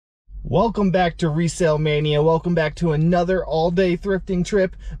Welcome back to Resale Mania. Welcome back to another all-day thrifting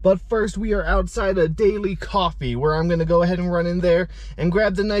trip. But first, we are outside a daily coffee where I'm going to go ahead and run in there and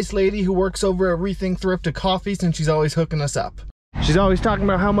grab the nice lady who works over at Rethink Thrift a coffee, since she's always hooking us up. She's always talking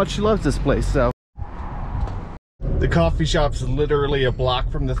about how much she loves this place, so. The coffee shop's literally a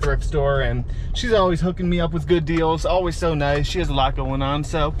block from the thrift store, and she's always hooking me up with good deals. Always so nice. She has a lot going on,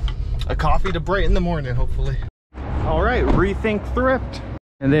 so a coffee to brighten the morning, hopefully. All right, Rethink Thrift.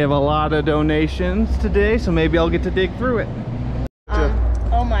 And they have a lot of donations today, so maybe I'll get to dig through it.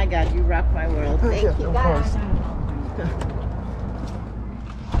 Oh my God, you rock my world. Thank you. Of course.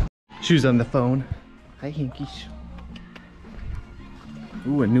 She was on the phone. Hi, Hinkies.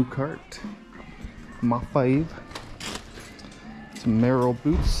 Ooh, a new cart. My fave. Some Merrill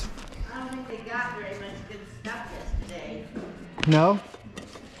boots. I don't think they got very much good stuff yesterday. No?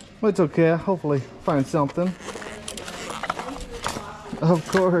 Well, it's okay. Hopefully find something. Of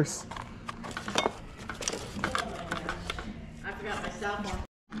course. I forgot my cell phone.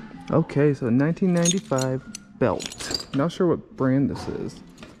 Okay, so 1995 belt. Not sure what brand this is,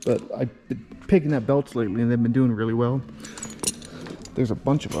 but I've been picking up belts lately and they've been doing really well. There's a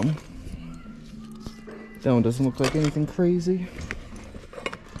bunch of them. That one doesn't look like anything crazy.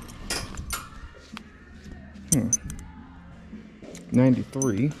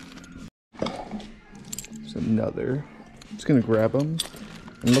 93. There's another. Just gonna grab them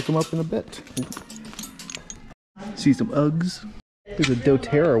and look them up in a bit. See some Uggs. There's a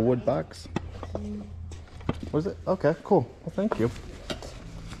doTERRA wood box. What is it? Okay, cool. Well, thank you.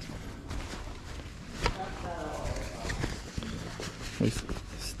 Nice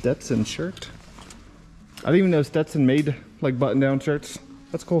Stetson shirt. I didn't even know Stetson made like button-down shirts.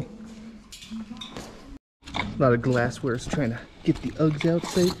 That's cool. A lot of glasswares trying to get the Uggs out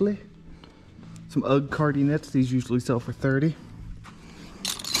safely. Some Ugg cardinets. These usually sell for 30.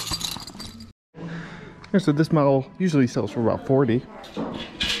 So this model usually sells for about 40.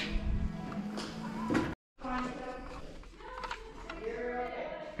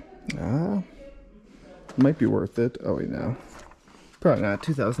 Might be worth it. Oh wait, no. Probably not.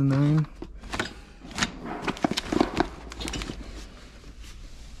 2009.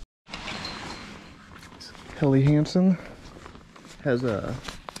 Helly Hansen has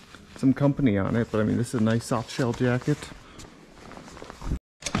some company on it, but I mean, this is a nice soft shell jacket.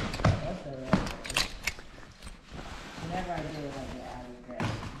 Whenever I do it, I get out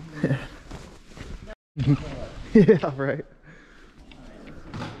of breath. Yeah, right.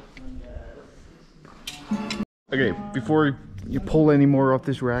 Okay, before you pull any more off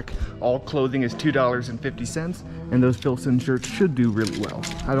this rack, all clothing is $2.50, and those Filson shirts should do really well.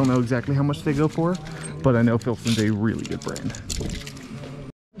 I don't know exactly how much they go for, but I know Filson's a really good brand.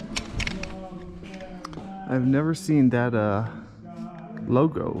 I've never seen that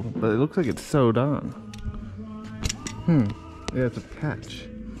logo, but it looks like it's sewed on. Yeah, it's a patch.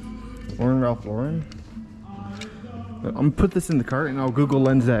 Ralph Lauren. I'm gonna put this in the cart and I'll Google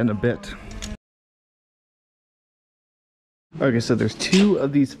Lens that in a bit. Okay, so there's two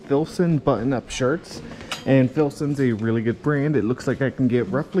of these Filson button-up shirts, and Filson's a really good brand. It looks like I can get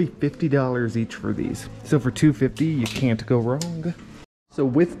roughly $50 each for these. So for $2.50, you can't go wrong. So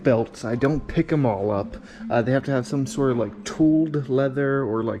with belts, I don't pick them all up. They have to have some sort of like tooled leather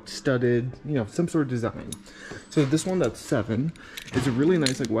or like studded, you know, some sort of design. So this one that's 7 is a really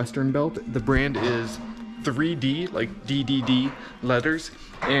nice like Western belt. The brand is 3D, like DDD letters,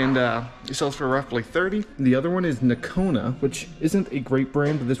 and it sells for roughly 30. The other one is Nakona, which isn't a great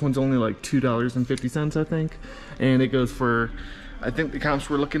brand, but this one's only like $2.50, I think. And it goes for, I think the comps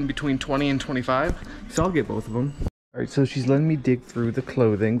were looking between 20 and 25. So I'll get both of them. Alright, so she's letting me dig through the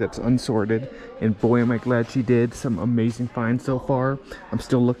clothing that's unsorted, and boy am I glad she did. Some amazing finds so far. I'm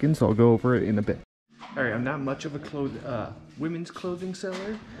still looking, so I'll go over it in a bit. Alright, I'm not much of a women's clothing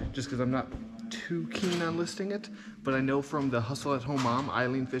seller, just because I'm not too keen on listing it, but I know from the Hustle at Home Mom,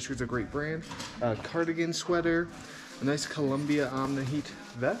 Eileen Fisher's a great brand. Cardigan sweater, a nice Columbia Omni Heat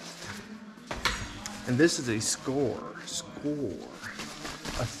vest, and this is a score.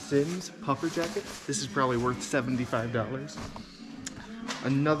 A Sims puffer jacket. This is probably worth $75.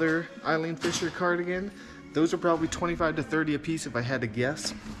 Another Eileen Fisher cardigan. Those are probably 25 to 30 a piece if I had to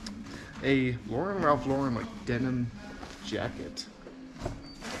guess. A Ralph Lauren like denim jacket.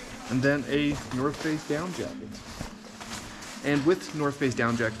 And then a North Face down jacket. And with North Face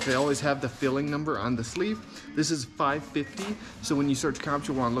down jackets, they always have the filling number on the sleeve. This is 550, so when you search comps,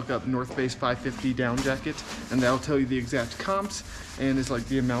 you'll want to look up North Face 550 down jacket, and that'll tell you the exact comps, and it's like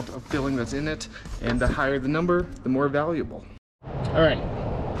the amount of filling that's in it, and the higher the number, the more valuable. All right.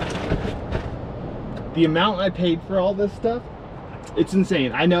 The amount I paid for all this stuff It's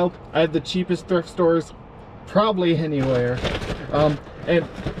insane. I know I have the cheapest thrift stores probably anywhere. And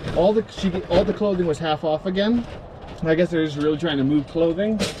all the clothing was half off again. I guess they're just really trying to move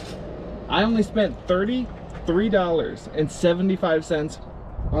clothing. I only spent $33.75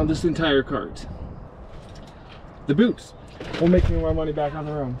 on this entire cart. The boots will make me more money back on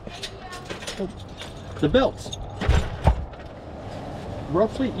their own. The belts.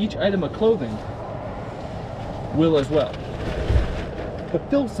 Roughly each item of clothing will as well. The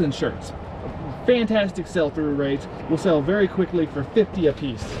Filson shirts, fantastic sell-through rates, will sell very quickly for $50 a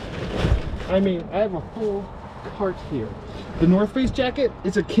piece. I mean, I have a full cart here. The North Face jacket,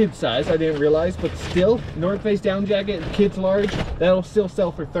 it's a kid size, I didn't realize, but still, North Face down jacket, kids large, that'll still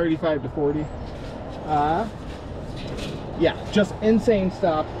sell for $35 to $40. Yeah, just insane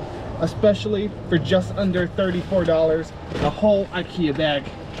stuff, especially for just under $34. A whole IKEA bag.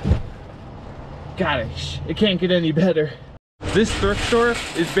 Gosh, it can't get any better. This thrift store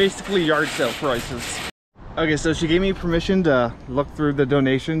is basically yard sale prices. Okay, so she gave me permission to look through the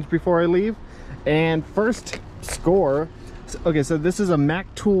donations before I leave. And first score, okay, so this is a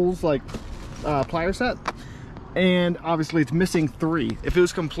Mac Tools like plier set. And obviously it's missing 3. If it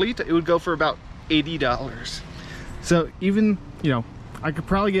was complete, it would go for about $80. So even, you know, I could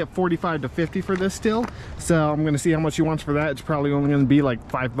probably get 45 to 50 for this still. So I'm gonna see how much she wants for that. It's probably only gonna be like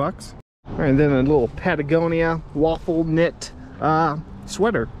 $5. All right, and then a little Patagonia waffle knit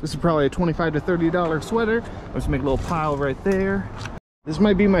sweater. This is probably a $25 to $30 sweater. Let's make a little pile right there. This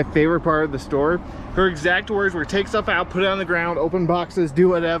might be my favorite part of the store. Her exact words were take stuff out, put it on the ground, open boxes, do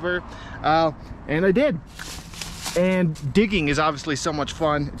whatever. And I did. And digging is obviously so much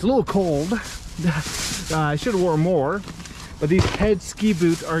fun. It's a little cold. I should have worn more. But these head ski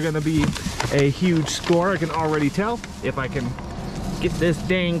boots are gonna be a huge score. I can already tell if I can get this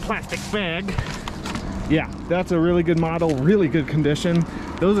dang plastic bag. Yeah, that's a really good model, really good condition.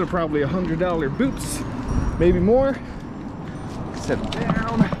 Those are probably $100 boots, maybe more. Set them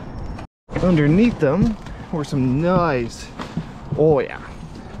down. Underneath them were some nice, oh yeah,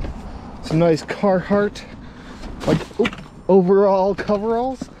 some nice Carhartt, like overall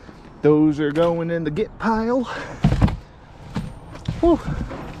coveralls. Those are going in the get pile. Whew.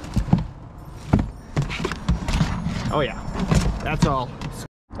 Oh yeah, that's all.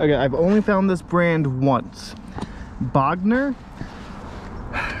 Okay, I've only found this brand once. Bogner.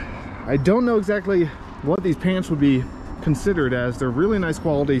 I don't know exactly what these pants would be considered as. They're really nice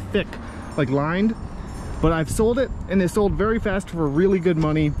quality, thick, like lined. But I've sold it, and it sold very fast for really good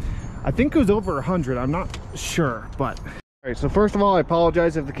money. I think it was over 100, I'm not sure, but. All right, so first of all, I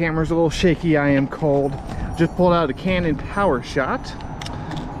apologize if the camera's a little shaky. I am cold. Just pulled out a Canon PowerShot.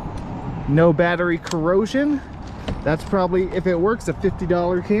 No battery corrosion. That's probably, if it works, a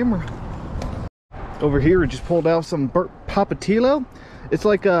 $50 camera. Over here, we just pulled out some Papatilo. It's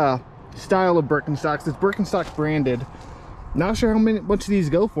like a style of Birkenstocks. It's Birkenstock branded. Not sure how much these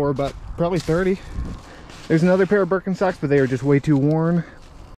go for, but probably 30. There's another pair of Birkenstocks, but they are just way too worn.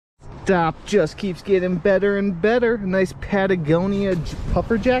 Stuff just keeps getting better and better. A nice Patagonia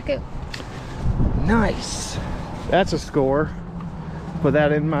puffer jacket. Nice. That's a score. Put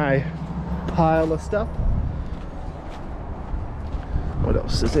that in my pile of stuff. What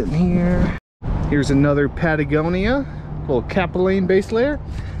else is in here? Here's another Patagonia, little Capilane base layer.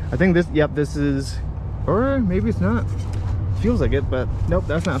 I think this, yep, this is, or maybe it's not. Feels like it, but nope,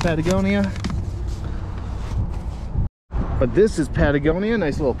 that's not Patagonia. But this is Patagonia,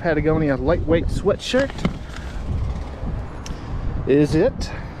 nice little Patagonia lightweight sweatshirt. Is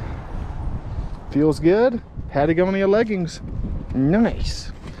it? Feels good. Patagonia leggings,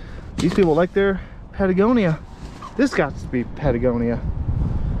 nice. These people like their Patagonia. This got to be Patagonia.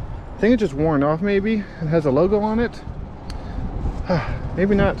 I think it's just worn off maybe. It has a logo on it.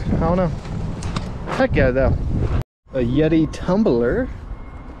 Maybe not, I don't know. Heck yeah though. A Yeti tumbler.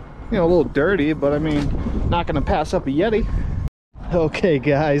 You know, a little dirty, but I mean, not gonna pass up a Yeti. Okay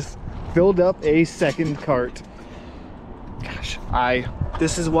guys, filled up a second cart. Gosh,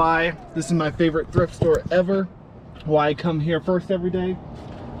 this is why this is my favorite thrift store ever. Why I come here first every day.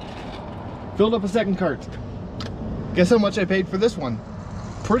 Filled up a second cart. Guess how much I paid for this one?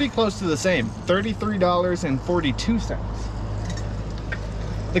 Pretty close to the same, $33.42.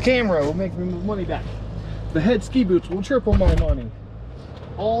 The camera will make me money back. The head ski boots will triple my money.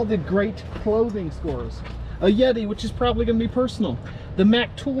 All the great clothing scores. A Yeti, which is probably gonna be personal. The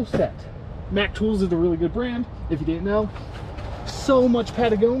Mac Tool set. Mac Tools is a really good brand, if you didn't know. So much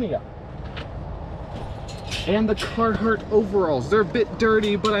Patagonia. And the Carhartt overalls. They're a bit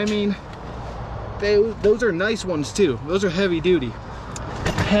dirty, but I mean, those are nice ones too. Those are heavy duty.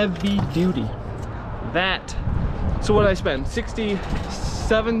 Heavy duty. That So what I spent,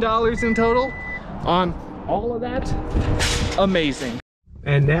 $67 in total on all of that. Amazing.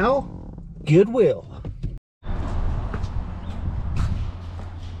 And now, Goodwill.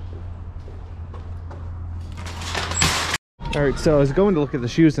 All right, so I was going to look at the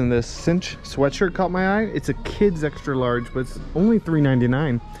shoes, and this cinch sweatshirt caught my eye. It's a kid's extra large, but it's only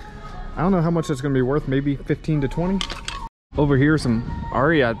 $3.99. I don't know how much that's gonna be worth, maybe 15 to 20. Over here, some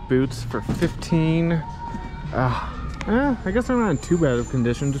Ariat boots for 15. I guess they're not in too bad of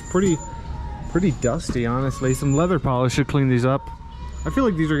condition, just pretty dusty, honestly. Some leather polish should clean these up. I feel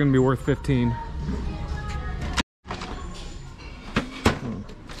like these are gonna be worth 15.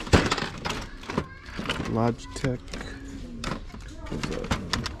 Logitech.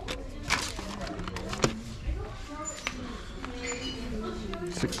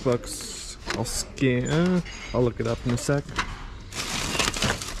 $6. I'll scan. I'll look it up in a sec.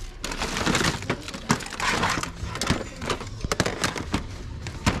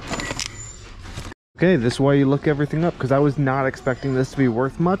 Okay, this is why you look everything up, because I was not expecting this to be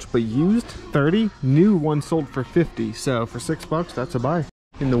worth much, but used 30, new one sold for 50. So for $6, that's a buy.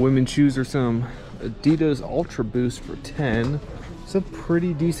 In the women's shoes are some Adidas Ultra Boost for 10. It's a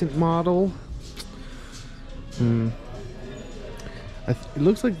pretty decent model. It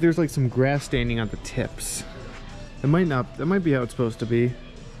looks like there's like some grass staining on the tips. It might not, that might be how it's supposed to be.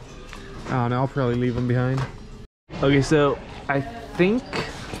 I don't know, I'll probably leave them behind. Okay, so I think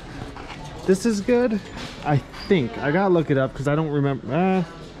this is good. I think, I gotta look it up because I don't remember.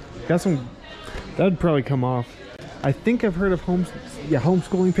 Got some, that would probably come off. I think I've heard of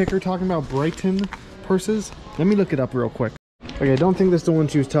Homeschooling Picker talking about Brighton purses. Let me look it up real quick. Okay, I don't think that's the one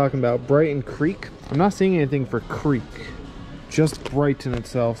she was talking about. Brighton Creek. I'm not seeing anything for Creek, just Brighton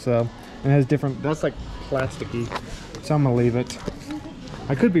itself. So it has different, that's like plasticky, so I'm gonna leave it.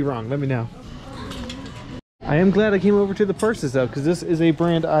 I could be wrong, let me know. I am glad I came over to the purses though, because this is a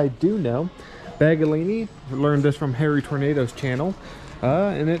brand I do know. Bagolini, learned this from Harry Tornado's channel,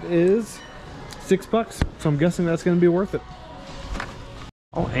 and it is $6, so I'm guessing that's gonna be worth it.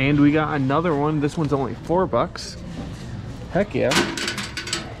 Oh, and we got another one. This one's only $4. Heck yeah.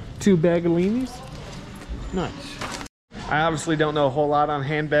 2 Bagolinis. Nice. I obviously don't know a whole lot on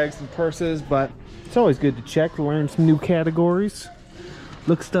handbags and purses, but it's always good to check, learn some new categories,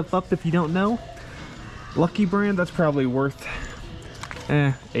 look stuff up if you don't know. Lucky brand, that's probably worth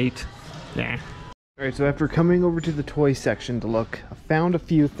 8. Yeah. Alright, so after coming over to the toy section to look, I found a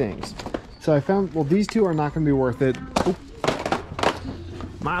few things. So I found, well, these two are not going to be worth it. Oh,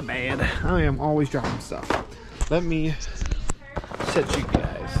 my bad. I am always dropping stuff. Let me set you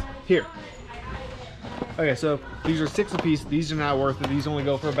guys here. Okay, so these are 6 a piece. These are not worth it. These only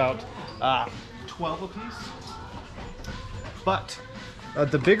go for about 12 a piece. But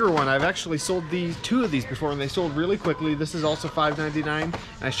the bigger one, I've actually sold 2 of these before, and they sold really quickly. This is also $5.99, and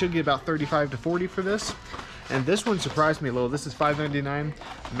I should get about 35 to 40 for this. And this one surprised me a little. This is $5.99.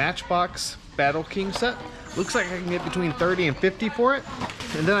 Matchbox Battle King set. Looks like I can get between 30 and 50 for it.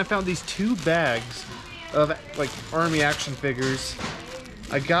 And then I found these 2 bags of like army action figures.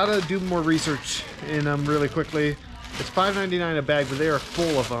 I gotta do more research in them really quickly. It's $5.99 a bag, but they are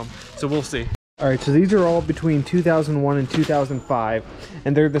full of them, so we'll see. All right, so these are all between 2001 and 2005,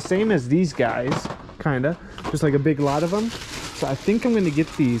 and they're the same as these guys, kinda, just like a big lot of them. So I think I'm gonna get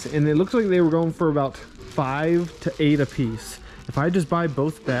these, and it looks like they were going for about 5 to 8 a piece. If I just buy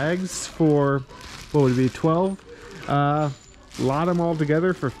both bags for, what would it be, 12? Lot them all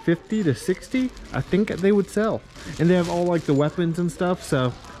together for 50 to 60, I think they would sell. And they have all like the weapons and stuff,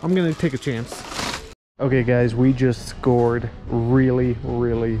 so I'm gonna take a chance. Okay guys, we just scored really,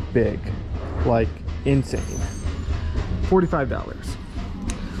 really big. Like insane. $45.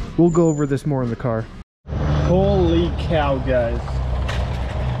 We'll go over this more in the car. Holy cow, guys.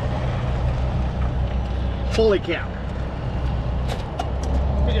 Holy cow.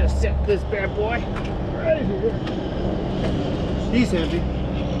 We're gonna set this bad boy right here. He's heavy.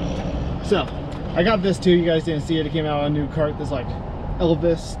 So, I got this too. You guys didn't see it. It came out on a new cart. This like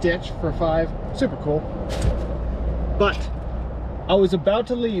Elvis Stitch for $5. Super cool. But I was about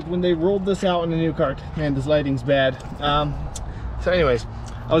to leave when they rolled this out in a new cart. Man, this lighting's bad. So anyways,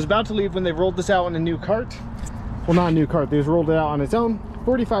 I was about to leave when they rolled this out in a new cart. Well, not a new cart. They just rolled it out on its own.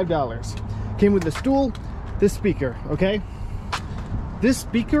 $45. Came with the stool, this speaker, okay? This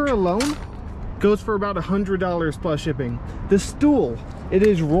speaker alone goes for about $100 plus shipping. The stool, it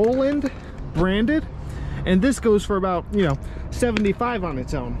is Roland branded, and this goes for about, you know, $75 on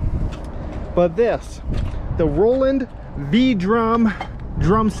its own. But this, the Roland V-Drum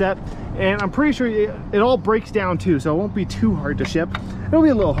drum set, and I'm pretty sure it all breaks down too, so it won't be too hard to ship. It'll be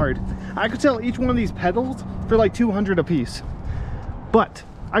a little hard. I could sell each one of these pedals for like 200 a piece. But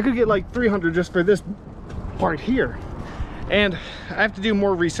I could get like 300 just for this part here. And I have to do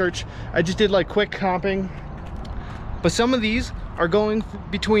more research. I just did like quick comping. But some of these are going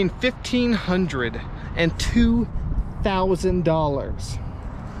between $1,500 and $2,000.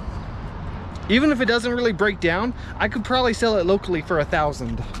 Even if it doesn't really break down, I could probably sell it locally for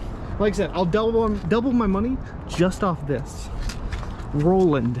 $1,000. Like I said, I'll double my money just off this.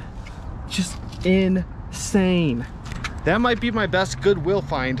 Roland, just insane. That might be my best Goodwill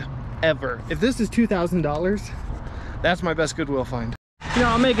find ever. If this is $2,000, that's my best Goodwill find. You know,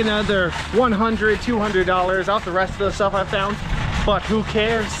 I'll make another $100, $200 off the rest of the stuff I found, but who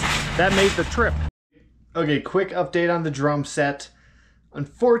cares? That made the trip. Okay, quick update on the drum set.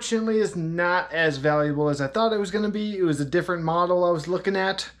 Unfortunately, it's not as valuable as I thought it was going to be. It was a different model I was looking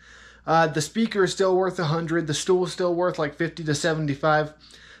at. The speaker is still worth 100. The stool is still worth like 50 to 75.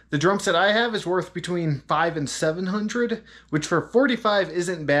 The drum set I have is worth between 500 and 700, which for 45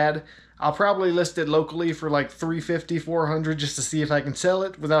 isn't bad. I'll probably list it locally for like 350, 400 just to see if I can sell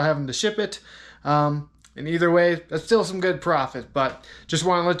it without having to ship it. And either way, that's still some good profit, but just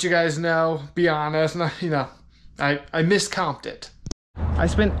want to let you guys know, be honest, you know, I miscomped it. I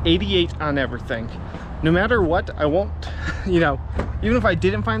spent 88 on everything. No matter what, I won't, you know, even if I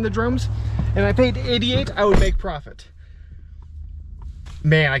didn't find the drums and I paid 88, I would make profit.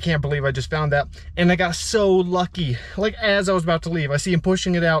 Man, I can't believe I just found that. And I got so lucky. Like as I was about to leave, I see him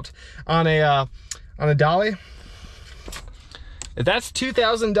pushing it out on a dolly. If that's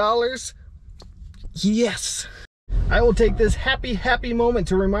 $2,000, yes. I will take this happy moment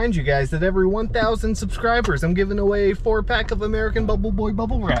to remind you guys that every 1,000 subscribers, I'm giving away a 4-pack of American Bubble Boy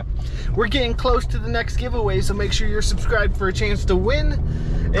bubble wrap. We're getting close to the next giveaway, so make sure you're subscribed for a chance to win.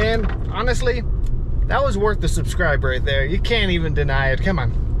 And honestly, that was worth the subscribe right there. You can't even deny it. Come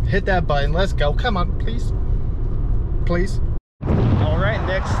on, hit that button. Let's go. Come on, please. Please. All right,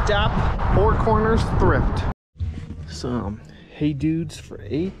 next stop, Four Corners Thrift. Some Hey Dudes for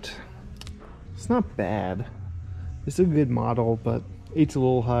 8. It's not bad. It's a good model, but 8's a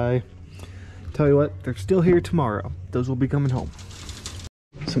little high. Tell you what, they're still here tomorrow. Those will be coming home.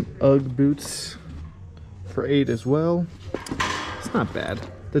 Some UGG boots for 8 as well. It's not bad.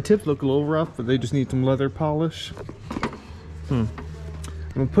 The tips look a little rough, but they just need some leather polish. I'm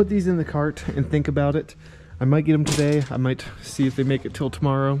gonna put these in the cart and think about it. I might get them today. I might see if they make it till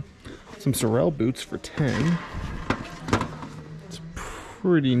tomorrow. Some Sorel boots for 10. It's a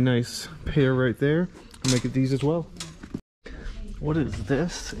pretty nice pair right there. I'll make it these as well. What is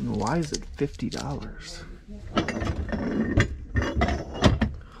this and why is it $50?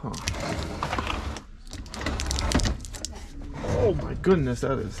 Huh. Oh my goodness,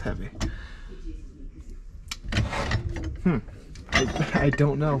 that is heavy. I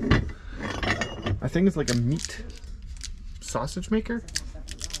don't know. I think it's like a meat sausage maker.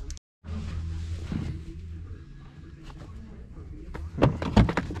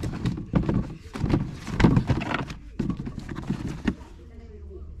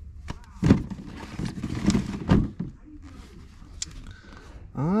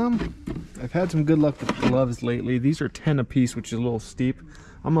 I've had some good luck with gloves lately. These are 10 a piece, which is a little steep.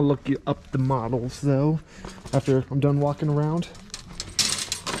 I'm gonna look up the models though after I'm done walking around.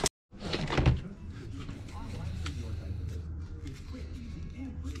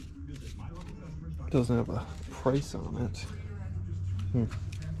 Doesn't have a price on it.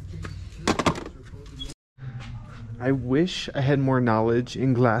 I wish I had more knowledge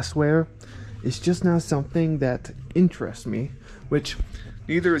in glassware. It's just not something that interests me, which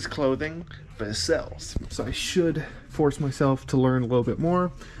neither is clothing, but it sells. So I should force myself to learn a little bit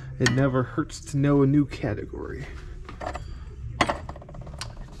more. It never hurts to know a new category.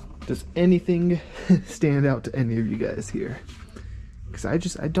 Does anything stand out to any of you guys here?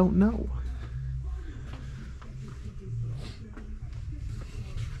 Because I don't know.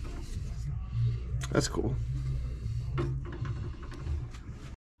 That's cool.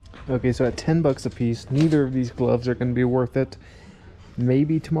 Okay, so at 10 bucks a piece, neither of these gloves are going to be worth it.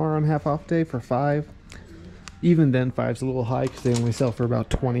 Maybe tomorrow on half off day for 5. Even then, 5's a little high because they only sell for about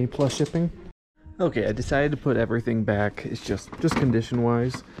 20 plus shipping. Okay, I decided to put everything back. It's just condition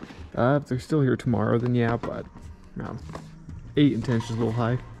wise. If they're still here tomorrow, then yeah, but 8 and 10 is just a little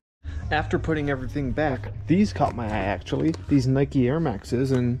high. After putting everything back, these caught my eye actually. These Nike Air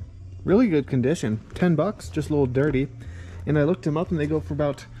Maxes in really good condition. 10 bucks, just a little dirty. And I looked them up and they go for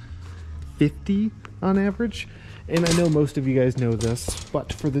about 50 on average. And I know most of you guys know this,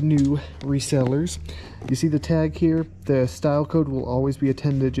 but for the new resellers, you see the tag here, the style code will always be a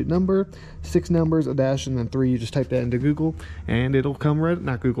 10-digit number, 6 numbers, a dash, and then 3. You just type that into Google, and it'll come right,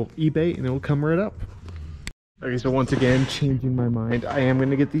 not Google, eBay, and it'll come right up. Okay, so once again, changing my mind. I am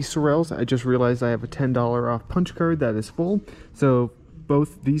going to get these Sorels. I just realized I have a $10 off punch card that is full. So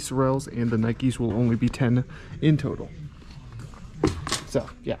both these Sorels and the Nikes will only be 10 in total. So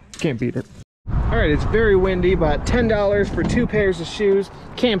yeah, can't beat it. All right, it's very windy, but $10 for 2 pairs of shoes.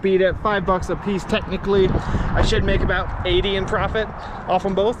 Can't beat it. $5 a piece technically. I should make about 80 in profit off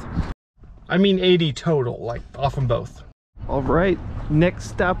them both. I mean 80 total, like off them both. All right, next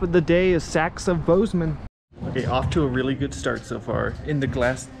stop of the day is Saks of Bozeman. Okay, off to a really good start so far. In the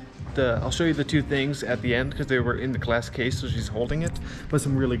glass, I'll show you the 2 things at the end because they were in the glass case, so she's holding it, but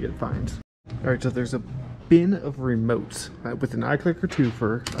some really good finds. All right, so there's a bin of remotes with an iClick or 2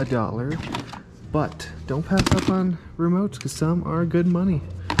 for $1, but don't pass up on remotes because some are good money.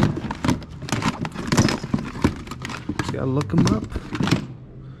 Just gotta look them up.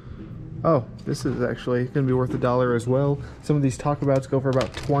 Oh, this is actually gonna be worth $1 as well. Some of these talkabouts go for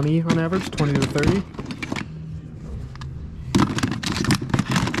about 20 on average, 20 to 30.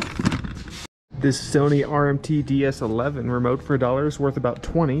 This Sony RMT DS11 remote for $1 is worth about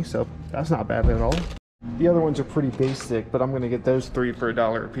 20, so that's not bad at all. The other ones are pretty basic, but I'm gonna get those 3 for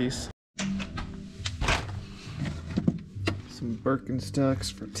 $1 a piece. Some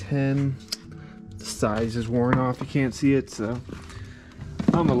Birkenstocks for 10. The size is worn off, you can't see it, so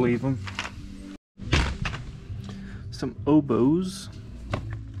I'm gonna leave them. Some oboes,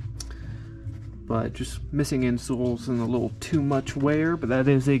 but just missing insoles and a little too much wear, but that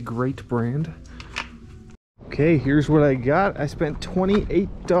is a great brand. Okay, here's what I got. I spent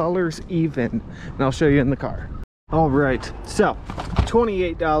 $28 even, and I'll show you in the car. All right, so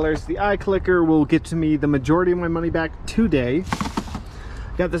 $28. The iClicker will get to me the majority of my money back today.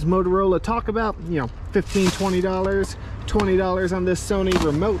 Got this Motorola Talkabout, you know, $15, $20, $20 on this Sony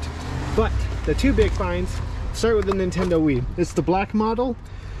remote. But the 2 big finds start with the Nintendo Wii. It's the black model.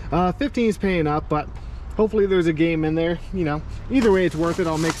 15 is paying up, but hopefully there's a game in there. You know, either way it's worth it.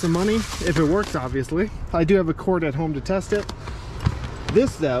 I'll make some money if it works, obviously. I do have a cord at home to test it.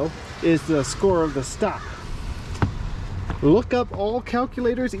 This though is the score of the stock. Look up all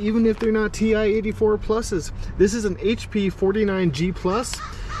calculators, even if they're not TI-84 pluses. This is an HP 49G plus,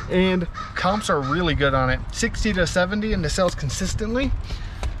 and comps are really good on it. 60 to 70, and it sells consistently.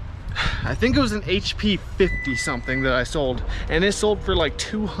 I think it was an HP 50 something that I sold, and it sold for like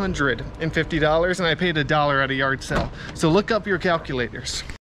 $250, and I paid $1 at a yard sale. So look up your calculators.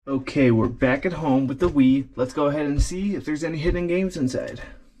 Okay, we're back at home with the Wii. Let's go ahead and see if there's any hidden games inside.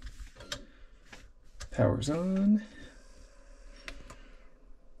 Power's on.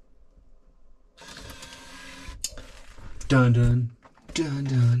 Dun dun dun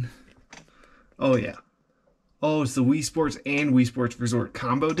dun. Oh yeah. Oh, it's the Wii Sports and Wii Sports Resort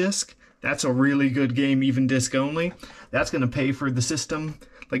combo disc. That's a really good game, even disc only. That's gonna pay for the system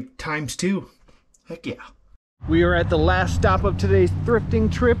like ×2. Heck yeah. We are at the last stop of today's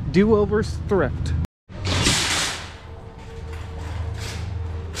thrifting trip, Do-Overs Thrift.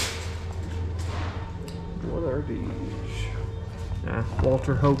 What are these?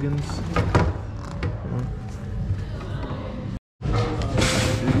 Walter Hogan's.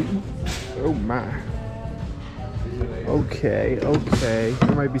 Oh my. Okay, okay.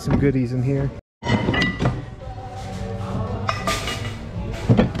 There might be some goodies in here.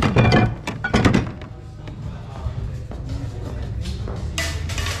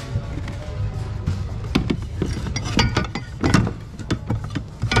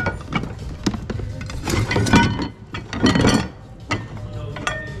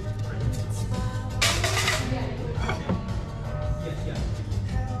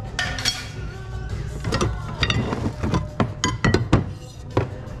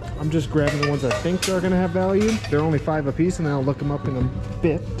 I'm just grabbing the ones I think are going to have value. They're only 5 a piece, and I'll look them up in a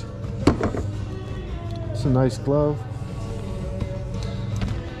bit. It's a nice glove.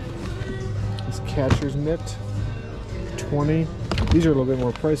 This catcher's mitt, 20. These are a little bit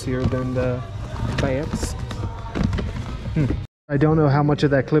more pricier than the bats. I don't know how much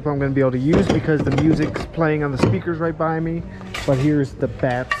of that clip I'm going to be able to use because the music's playing on the speakers right by me. But here's the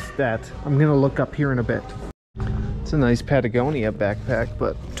bats that I'm going to look up here in a bit. It's a nice Patagonia backpack,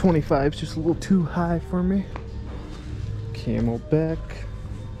 but 25 is just a little too high for me. Camelback.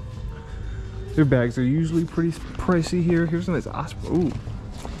 Their bags are usually pretty pricey here. Here's a nice Osprey. Ooh,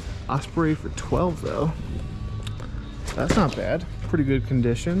 Osprey for 12 though. That's not bad. Pretty good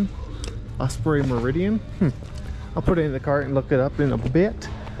condition. Osprey Meridian. I'll put it in the cart and look it up in a bit.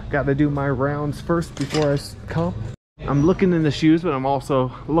 Got to do my rounds first before I comp. I'm looking in the shoes, but I'm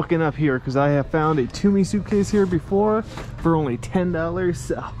also looking up here because I have found a Tumi suitcase here before for only $10,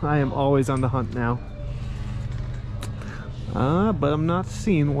 so I am always on the hunt now. But I'm not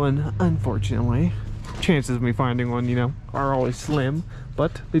seeing one, unfortunately. chances of me finding one, you know, are always slim,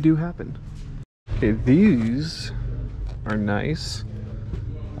 but they do happen. Okay, these are nice.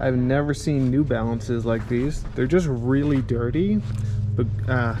 I've never seen New Balances like these. They're just really dirty, but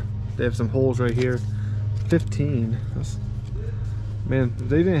they have some holes right here. 15. Man, if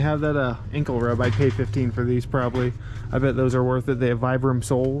they didn't have that ankle rub, I'd pay 15 for these probably. I bet those are worth it. They have Vibram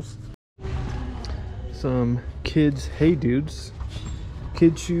soles. Some kids Hey Dudes.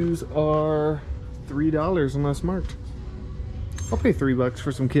 Kid shoes are $3 unless marked. I'll pay $3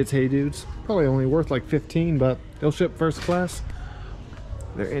 for some kids Hey Dudes. Probably only worth like 15, but they'll ship first class.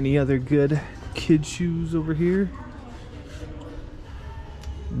 Are there any other good kid shoes over here?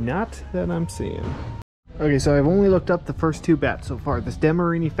 Not that I'm seeing. Okay, so I've only looked up the first two bats so far. This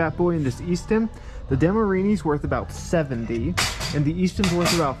Demerini Fat Boy and this Easton. The Demerini's worth about 70 and the Easton's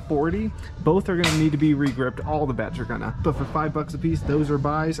worth about 40. Both are gonna need to be regripped. All the bats are gonna. But for $5 a piece, those are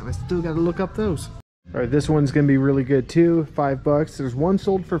buys, and I still gotta look up those. All right, this one's gonna be really good too, $5. There's one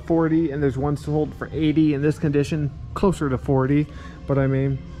sold for 40 and there's one sold for 80. In this condition, closer to 40, but I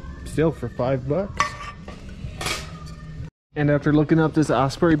mean, still for $5. And after looking up this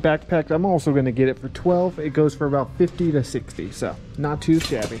Osprey backpack, I'm also gonna get it for 12. It goes for about 50 to 60, so not too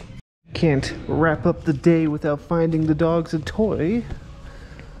shabby. Can't wrap up the day without finding the dogs a toy.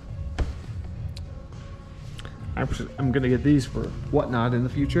 I'm gonna get these for Whatnot in the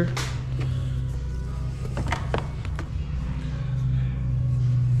future.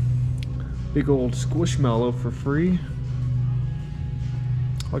 Big old Squishmallow for free.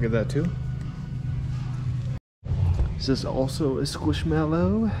 I'll get that too. Is this also a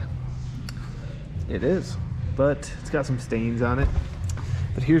Squishmallow? It is, but it's got some stains on it.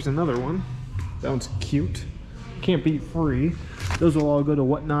 But here's another one. That one's cute. Can't beat free. Those will all go to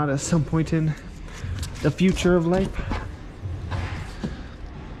Whatnot at some point in the future of life.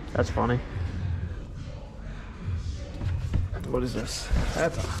 That's funny. What is this?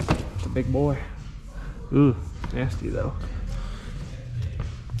 That's a big boy. Ooh, nasty though.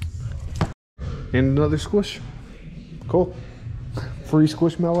 And another squish. Cool. Free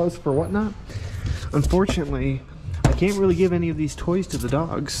Squishmallows for Whatnot. Unfortunately, I can't really give any of these toys to the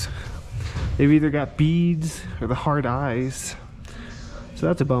dogs. They've either got beads or the hard eyes. So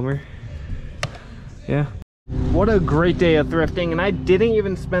that's a bummer. Yeah. What a great day of thrifting, and I didn't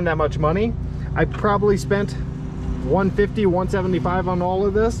even spend that much money. I probably spent $150, $175 on all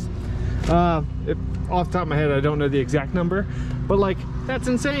of this. Off the top of my head, I don't know the exact number, but like, that's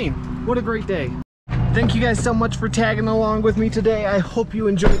insane. What a great day. Thank you guys so much for tagging along with me today. I hope you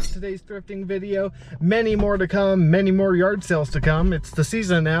enjoyed today's thrifting video. Many more to come, many more yard sales to come. It's the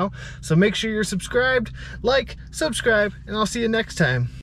season now, so make sure you're subscribed, like, subscribe, and I'll see you next time.